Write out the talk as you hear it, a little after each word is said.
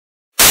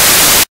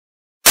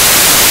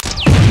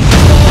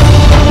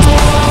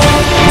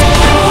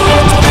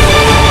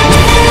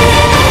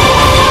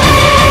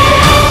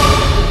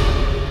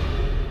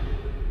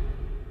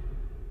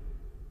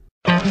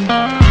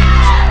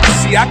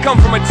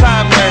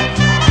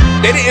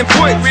They didn't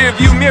put rear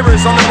view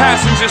mirrors on the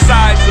passenger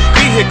sides of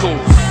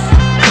vehicles.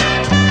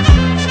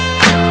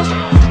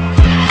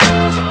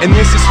 And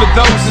this is for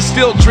those that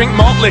still drink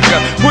malt liquor.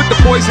 Put the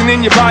poison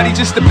in your body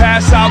just to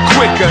pass out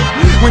quicker.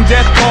 When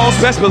death calls,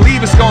 best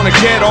believe it's gonna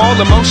get all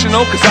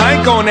emotional, cause I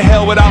ain't going to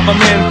hell without my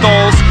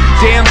menthols.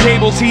 Damn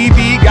cable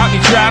TV got me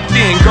trapped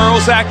in.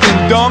 Girls acting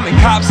dumb and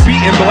cops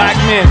beating black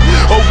men.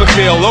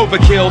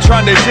 Overkill,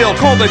 trying to deal.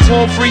 Call the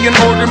toll free and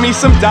order me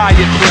some diet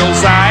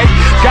pills. I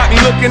got me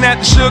looking at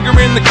the sugar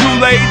in the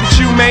Kool-Aid that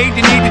you made.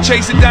 You need to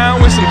chase it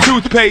down with some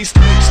toothpaste.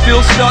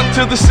 Still stuck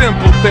to the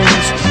simple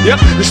things.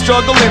 Yep, the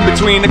struggle in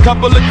between a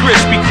couple of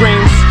Krispy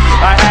Kremes.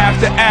 I have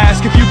to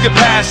ask if you could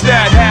pass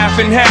that half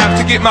and half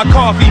to get my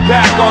coffee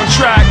back on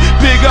track.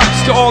 Big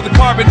ups to all the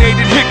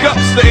carbonated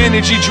hiccups, the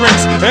energy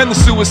drinks, and the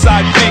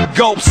suicide big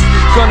gulps.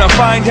 Gonna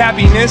find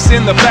happiness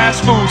in the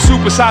fast food.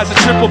 Supersize a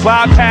triple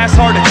bypass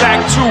heart attack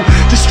to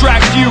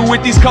distract you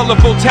with these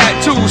colorful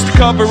tattoos to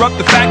cover up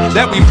the fact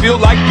that we feel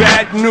like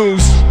bad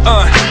news.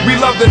 We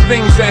love the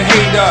things that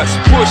hate us.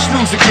 Push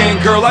snooze again,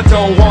 girl, I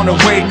don't wanna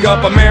wake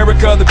up.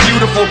 America the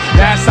beautiful,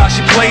 that's how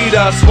she played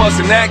us.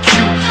 Wasn't that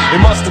cute?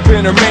 It must have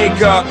been her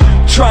makeup.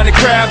 Trying to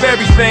grab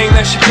everything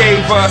that she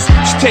gave us.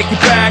 She take it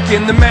back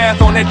in the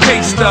math on that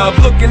pay stub.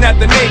 Looking at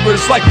the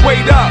neighbors like,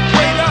 wait up,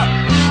 wait up.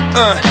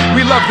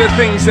 We love the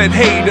things that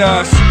hate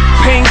us.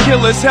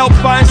 Painkillers help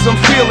find some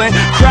feeling.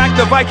 Crack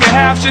the bike in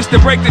half just to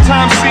break the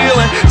time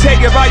ceiling.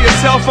 Take it by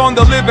yourself on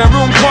the living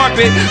room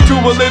carpet. Do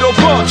a little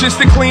bump just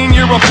to clean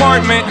your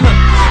apartment.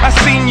 I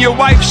seen your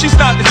wife, she's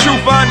not the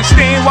truth. I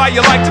understand why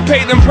you like to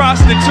pay them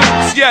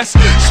prostitutes. Yes,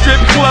 strip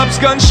clubs,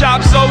 gun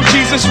shops, oh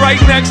Jesus, right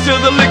next to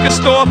the liquor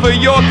store for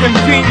your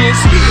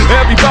convenience.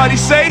 Everybody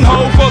say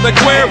ho for the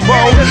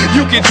Cuervo.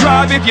 You can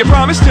drive if you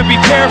promise to be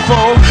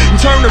careful. And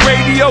turn the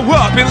radio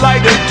up and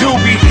light a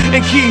doobie.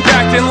 And keep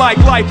acting like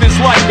life is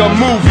like a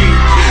movie.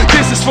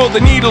 This is for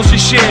the needles you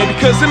share,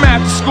 because them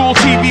after school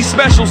TV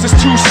specials is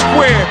too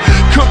square.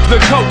 Cook the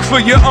coke for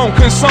your own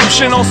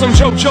consumption on some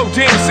JoJo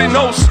dancing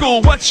old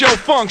school. What's your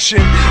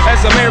function?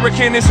 As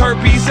American as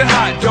herpes and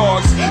hot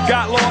dogs.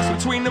 Got lost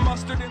between the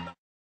mustard and the...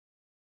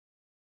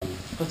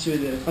 Facci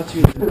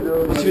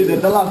vedere,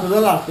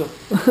 dall'alto.